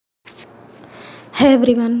Hey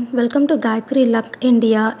everyone, welcome to Gayatri Luck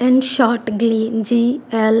India, in short GLI.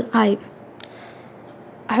 GLI.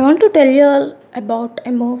 I want to tell you all about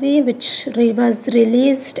a movie which was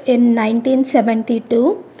released in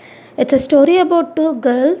 1972. It's a story about two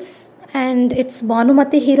girls and it's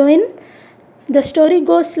Bhanumati heroine. The story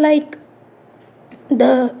goes like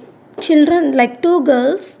the children, like two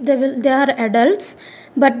girls, they are adults,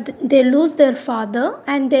 but they lose their father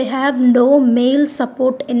and they have no male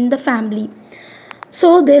support in the family,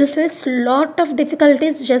 so they'll face lot of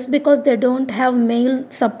difficulties just because they don't have male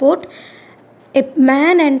support. A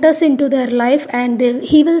man enters into their life and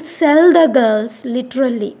he will sell the girls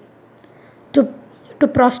literally to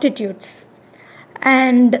prostitutes.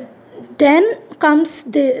 And then comes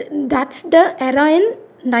that's the era in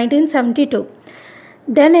 1972.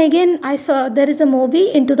 Then again I saw there is a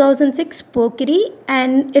movie in 2006, Pokiri,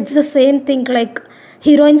 and it's the same thing, like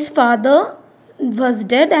heroine's father was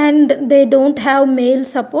dead and they don't have male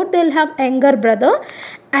support, they'll have younger brother,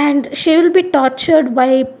 and she will be tortured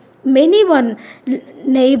by many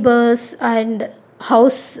neighbors and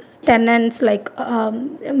house tenants, like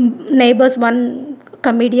neighbors, one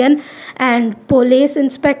comedian, and police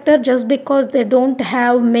inspector, just because they don't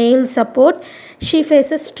have male support. She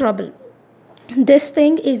faces trouble. This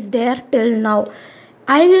thing is there till now.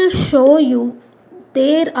 I will show you.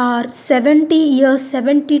 There are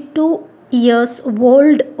 72 years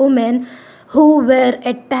old women who were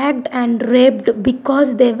attacked and raped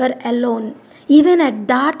because they were alone. Even at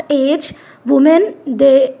that age, women,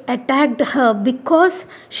 they attacked her because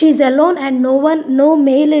she's alone and no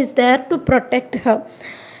male is there to protect her.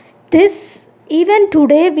 This, even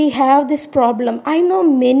today we have this problem. I know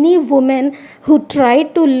many women who try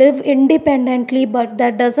to live independently, but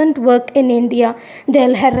that doesn't work in India.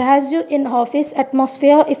 They'll harass you in office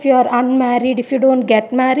atmosphere if you are unmarried, if you don't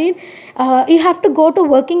get married. You have to go to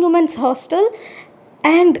working women's hostel,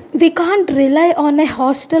 and we can't rely on a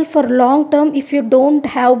hostel for long term if you don't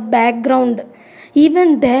have background.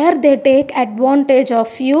 Even there they take advantage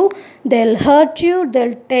of you, they'll hurt you,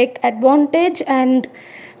 they'll take advantage, and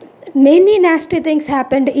many nasty things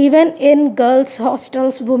happened even in girls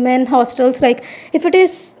hostels, women hostels. Like, if it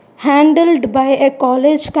is handled by a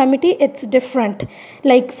college committee, it's different.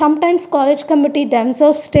 Like, sometimes college committee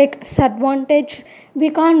themselves take advantage.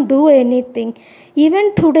 We can't do anything.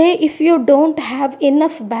 Even today, if you don't have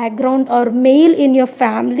enough background or male in your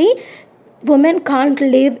family, women can't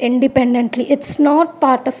live independently. It's not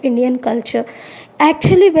part of Indian culture.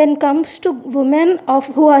 Actually, when it comes to women of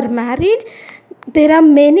who are married, there are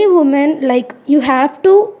many women, like, you have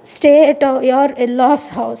to stay at your in-laws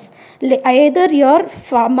house, either your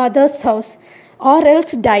mother's house, or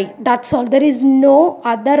else die. That's all. There is no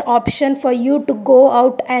other option for you to go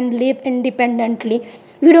out and live independently.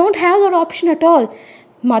 We don't have that option at all.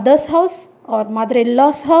 Mother's house or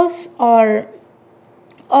mother-in-law's house, or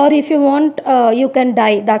if you want, you can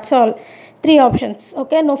die. That's all. Three options.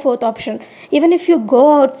 Okay, no fourth option. Even if you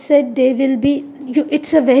go outside, they will be you.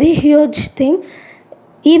 It's a very huge thing.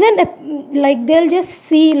 Even like, they'll just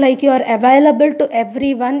see like you are available to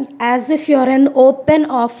everyone, as if you're an open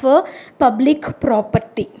offer public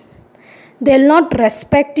property. They'll not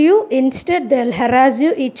respect you. Instead, they'll harass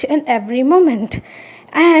you each and every moment.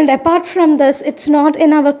 And apart from this, it's not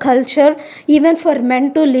in our culture even for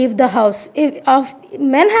men to leave the house. If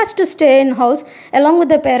men has to stay in house along with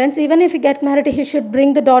the parents. Even if he get married, he should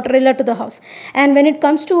bring the daughter-in-law to the house. And when it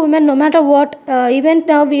comes to women, no matter what, even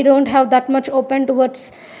now we don't have that much open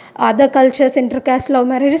towards other cultures, intercaste love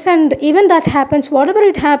marriages, and even that happens, whatever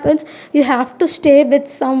it happens, you have to stay with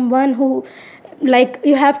someone who, like,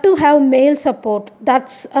 you have to have male support.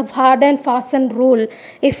 That's a hard and fastened rule.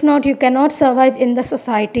 If not, you cannot survive in the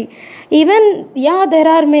society. Even, yeah, there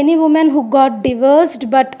are many women who got divorced,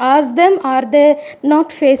 but ask them, are they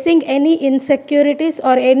not facing any insecurities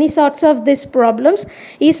or any sorts of these problems?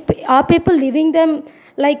 Are people leaving them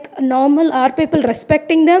like normal? Are people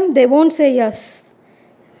respecting them? They won't say yes.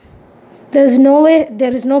 There's no way,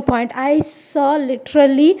 there is no point. I saw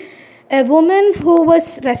literally a woman who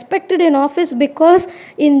was respected in office because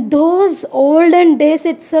in those olden days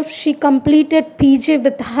itself, she completed PG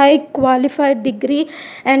with high qualified degree,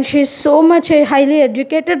 and she's so much highly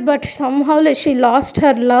educated, but somehow, like, she lost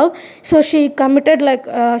her love. So she committed, like,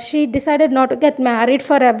 she decided not to get married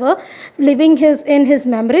forever, living in his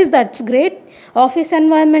memories. That's great. Office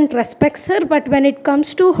environment respects her, but when it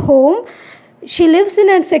comes to home, she lives in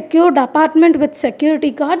a secured apartment with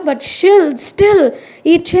security guard, but she'll still,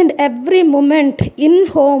 each and every moment in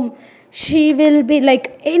home, she will be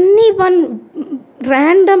like, anyone,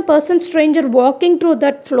 random person, stranger walking through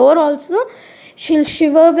that floor also, she'll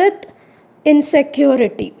shiver with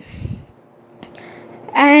insecurity.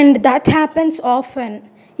 and that happens often.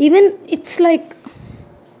 Even it's like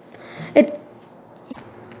it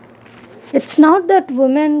it's not that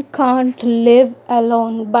women can't live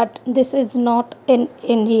alone, but this is not in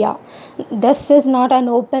India. This is not an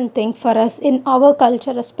open thing for us in our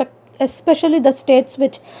culture, especially the states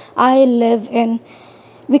which I live in.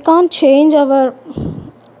 We can't change our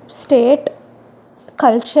state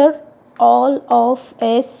culture all of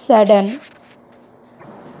a sudden.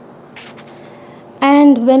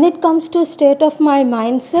 And when it comes to state of my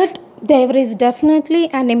mindset, there is definitely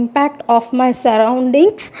an impact of my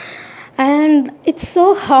surroundings, and it's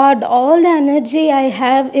so hard. All the energy I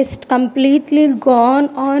have is completely gone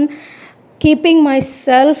on keeping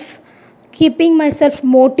myself keeping myself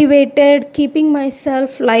motivated, keeping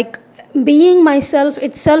myself like being myself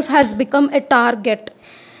itself has become a target.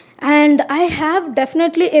 And I have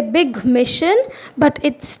definitely a big mission, but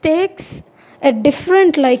it takes a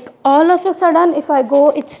different, like all of a sudden if I go,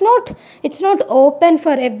 it's not open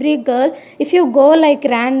for every girl. If you go like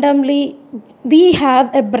randomly, we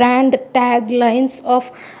have a brand taglines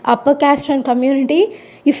of upper caste and community.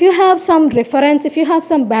 If you have some reference, if you have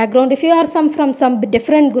some background, if you are some from some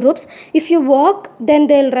different groups, if you walk, then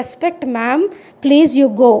they'll respect, ma'am, please you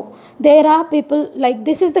go. There are people like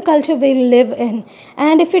this is the culture we live in.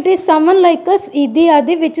 And if it is someone like us, idi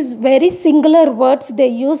adi, which is very singular words they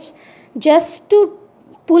use just to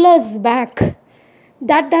pull us back,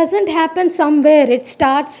 that doesn't happen somewhere. It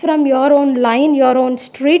starts from your own line, your own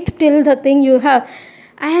street, till the thing you have.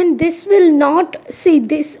 And this will not see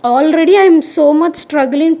this. Already I am so much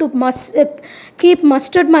struggling to keep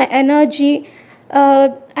mustered my energy,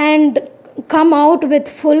 and come out with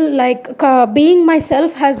full, like being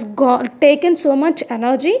myself has taken so much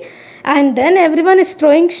energy. And then everyone is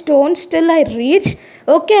throwing stones till I reach.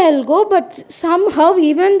 Okay, I'll go, but somehow,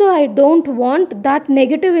 even though I don't want, that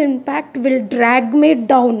negative impact will drag me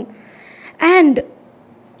down. And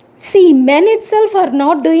see, men itself are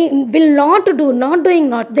not doing, will not do, not doing,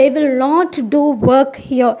 not, they will not do work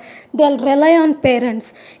here. They'll rely on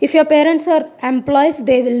parents. If your parents are employees,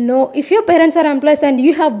 they will know. If your parents are employees and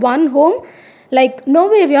you have one home, like no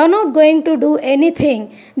way, we are not going to do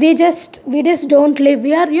anything. We just don't live.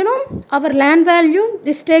 We are, our land value,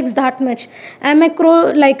 this takes that much. I'm a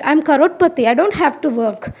crow, like I'm Karotpati, I don't have to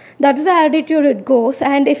work. That's the attitude it goes.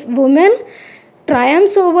 And if women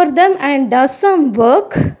triumphs over them and does some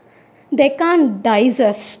work, they can't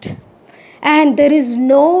digest. And there is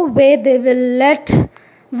no way they will let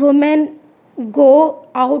women go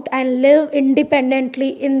out and live independently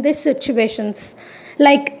in these situations.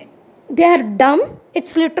 Like they are dumb.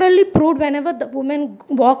 It's literally proved whenever the woman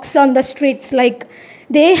walks on the streets. Like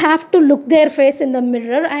they have to look their face in the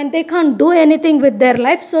mirror and they can't do anything with their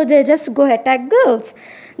life, so they just go attack girls.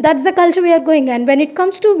 That's the culture we are going. And when it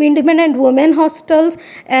comes to independent women hostels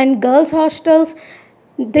and girls hostels,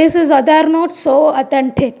 they're not so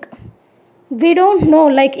authentic. We don't know,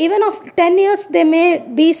 like even after 10 years they may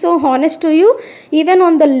be so honest to you. Even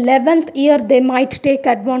on the 11th year they might take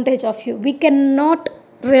advantage of you. We cannot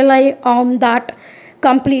rely on that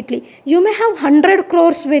completely. You may have 100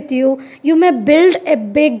 crores with you, you may build a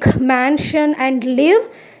big mansion and live.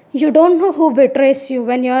 You don't know who betrays you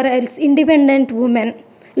when you are an independent woman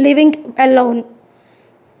living alone.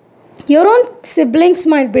 Your own siblings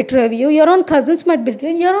might betray you, your own cousins might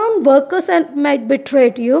betray you, your own workers might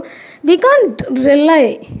betray you. We can't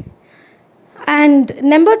rely. And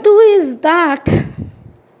number two is that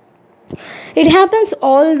it happens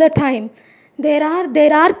all the time. There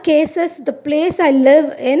are cases, the place I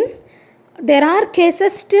live in, there are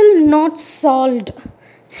cases still not solved,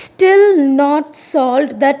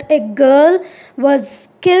 that a girl was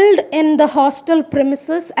killed in the hostel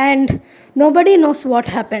premises and nobody knows what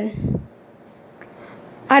happened.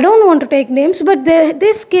 I don't want to take names, but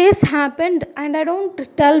this case happened, and I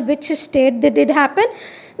don't tell which state did it happen.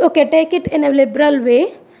 Okay, take it in a liberal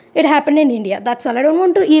way. It happened in India. That's all. I don't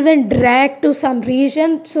want to even drag to some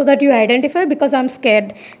region so that you identify, because I'm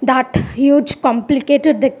scared that huge,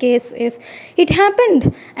 complicated the case is. It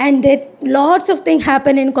happened, and lots of things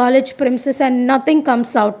happen in college premises, and nothing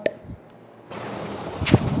comes out.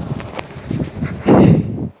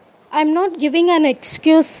 I'm not giving an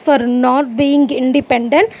excuse for not being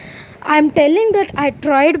independent. I'm telling that I'm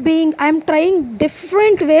trying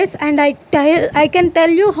different ways, and I can tell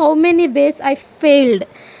you how many ways I failed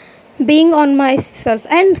being on myself,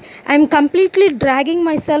 and I'm completely dragging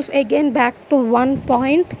myself again back to one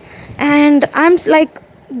point. And I'm like,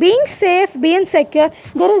 being safe, being secure,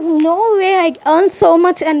 there is no way I earn so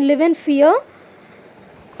much and live in fear.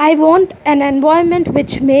 I want an environment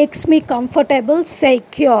which makes me comfortable,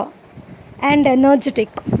 secure, and energetic.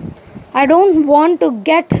 I don't want to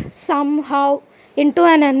get somehow into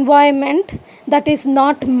an environment that is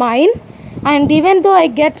not mine. And even though I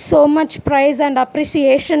get so much praise and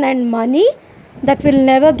appreciation and money, that will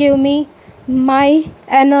never give me my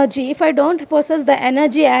energy. If I don't possess the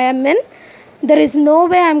energy I am in, there is no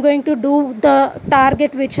way I'm going to do the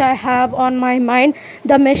target which I have on my mind,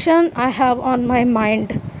 the mission I have on my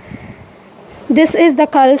mind. This is the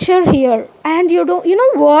culture here. And you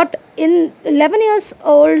know what, in 11 years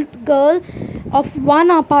old girl of one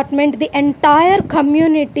apartment, the entire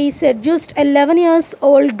community said just 11 years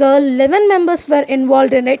old girl, 11 members were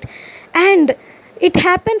involved in it. And it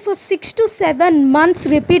happened for 6 to 7 months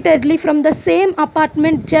repeatedly from the same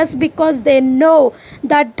apartment, just because they know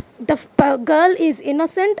that the girl is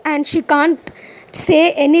innocent and she can't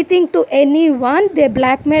say anything to anyone. They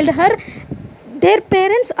blackmailed her. Their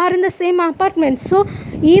parents are in the same apartment, so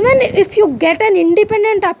even if you get an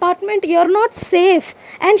independent apartment, you're not safe.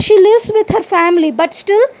 And she lives with her family, but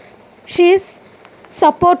still she is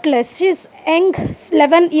supportless. She's young,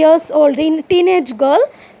 11 years old, teenage girl,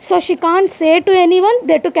 so she can't say to anyone.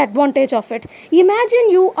 They took advantage of it. Imagine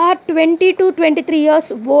you are 20 to 23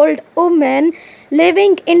 years old woman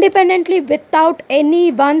living independently without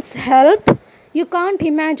anyone's help. You can't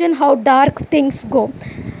imagine how dark things go.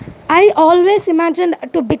 I always imagined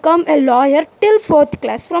to become a lawyer till 4th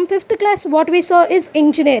class. From 5th class, what we saw is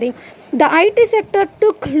engineering. The IT sector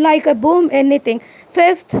took like a boom, anything.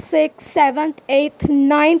 5th, 6th, 7th, 8th,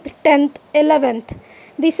 9th, 10th, 11th.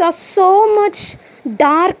 We saw so much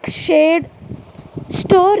dark shade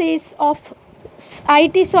stories of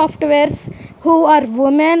IT softwares who are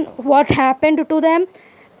women, what happened to them,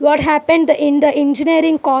 what happened in the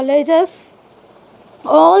engineering colleges.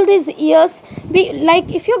 All these years,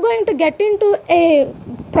 like, if you're going to get into a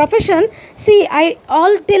profession, see, I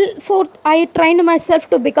all till 4th I trained myself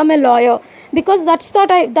to become a lawyer, because that's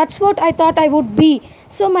what I thought I would be.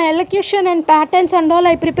 So my elocution and patterns and all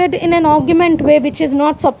I prepared in an argument way, which is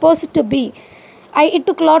not supposed to be. It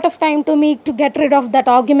took a lot of time to me to get rid of that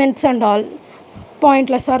arguments and all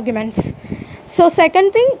pointless arguments. So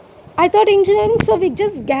second thing, I thought engineering, so we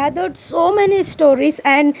just gathered so many stories,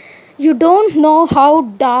 and you don't know how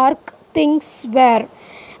dark things were.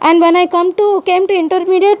 And when I came to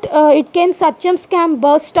intermediate, it came Satyam scam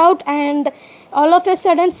burst out, and all of a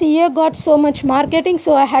sudden CA got so much marketing,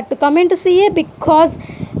 so I had to come into CA, because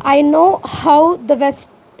I know how the West,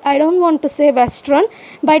 I don't want to say Western,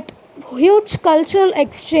 but huge cultural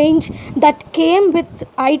exchange that came with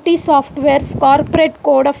IT software's corporate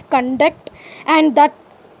code of conduct, and that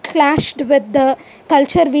clashed with the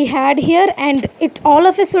culture we had here, and it all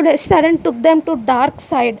of a sudden took them to dark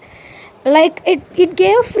side. Like, it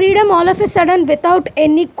gave freedom all of a sudden without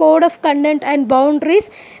any code of conduct and boundaries.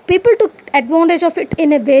 People took advantage of it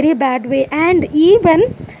in a very bad way. And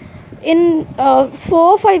even in 4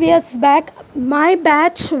 or 5 years back, my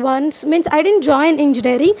batch once, means I didn't join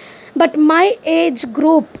engineering, but my age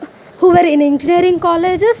group who were in engineering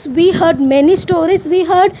colleges, we heard many stories. We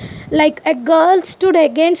heard like a girl stood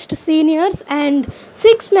against seniors, and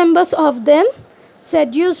 6 members of them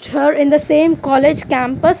seduced her in the same college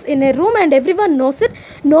campus in a room, and everyone knows it.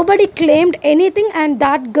 Nobody claimed anything, and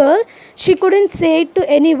that girl, she couldn't say it to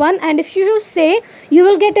anyone, and if you say, you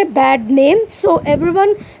will get a bad name. So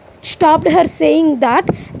everyone stopped her saying that,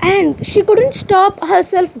 and she couldn't stop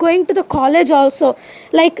herself going to the college also.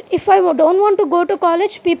 Like, if I don't want to go to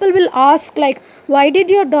college, people will ask, like, why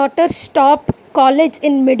did your daughter stop college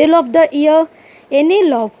in middle of the year? Any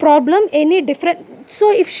love problem, any different?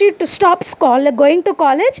 So if she stops going to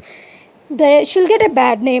college, she'll get a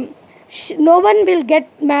bad name. No one will get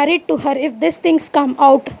married to her if these things come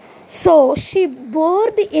out. So she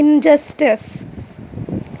bore the injustice,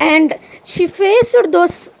 and she faced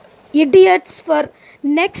those idiots for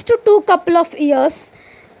next to 2 couple of years.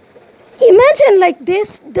 Imagine, like,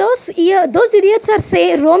 those idiots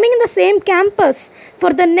are roaming in the same campus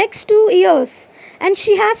for the next 2 years, and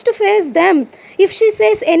she has to face them. If she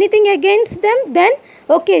says anything against them, then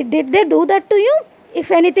okay, did they do that to you?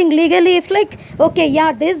 If anything legally, if like, okay,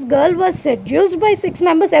 yeah, this girl was seduced by 6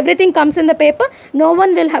 members, everything comes in the paper. No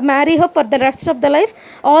one will marry her for the rest of the life.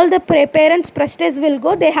 All the parents' prestige will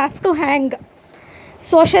go. They have to hang.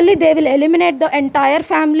 Socially, they will eliminate the entire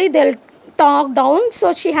family. They'll talk down,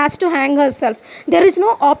 so she has to hang herself. There is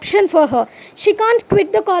no option for her. She can't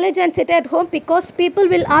quit the college and sit at home, because people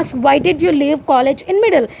will ask, why did you leave college in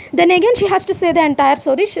middle? Then again, she has to say the entire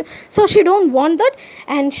story. So she don't want that.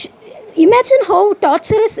 And imagine how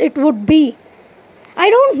torturous it would be. I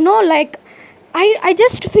don't know, like, I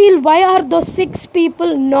just feel, why are those six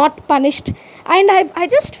people not punished? And I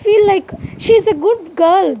just feel like she's a good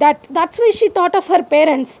girl. That's why she thought of her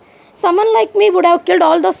parents. Someone like me would have killed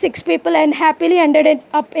all those six people and happily ended it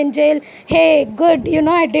up in jail. Hey, good,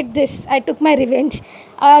 I did this. I took my revenge.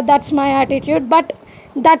 That's my attitude. But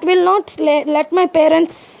that will not let my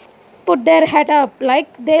parents put their head up.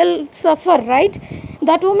 Like, they'll suffer, right?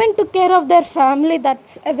 That woman took care of their family.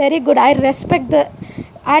 That's a very good. I respect the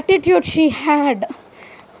attitude she had.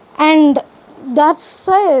 And that's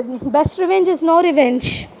best revenge is no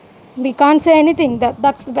revenge. We can't say anything.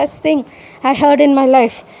 That's the best thing I heard in my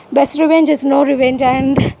life. Best revenge is no revenge,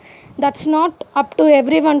 and that's not up to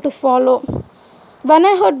everyone to follow. When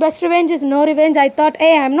I heard best revenge is no revenge, I thought,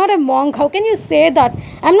 hey, I'm not a monk. How can you say that?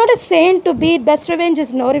 I'm not a saint to be best revenge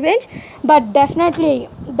is no revenge. But definitely,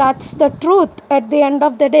 that's the truth. At the end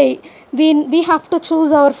of the day, we have to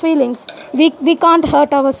choose our feelings. We can't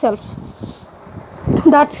hurt ourselves.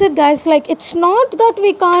 That's it, guys. Like, it's not that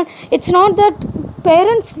we can't, it's not that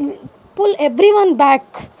parents pull everyone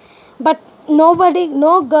back, but no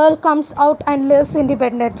girl comes out and lives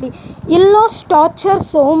independently. In-laws torture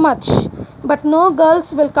so much, but no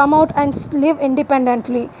girls will come out and live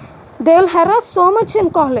independently. They will harass so much in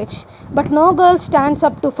college, but no girl stands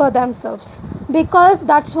up for themselves, because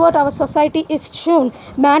that's what our society is shown.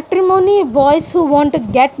 Matrimony, boys who want to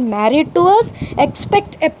get married to us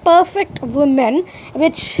expect a perfect woman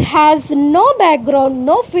which has no background,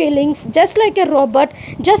 no feelings, just like a robot,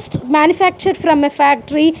 just manufactured from a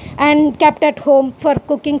factory and kept at home for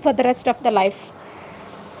cooking for the rest of the life.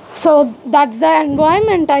 So that's the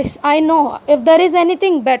environment. I know if there is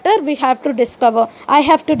anything better, we have to discover. I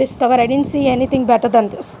have to discover. I didn't see anything better than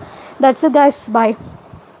this. That's it, guys. Bye.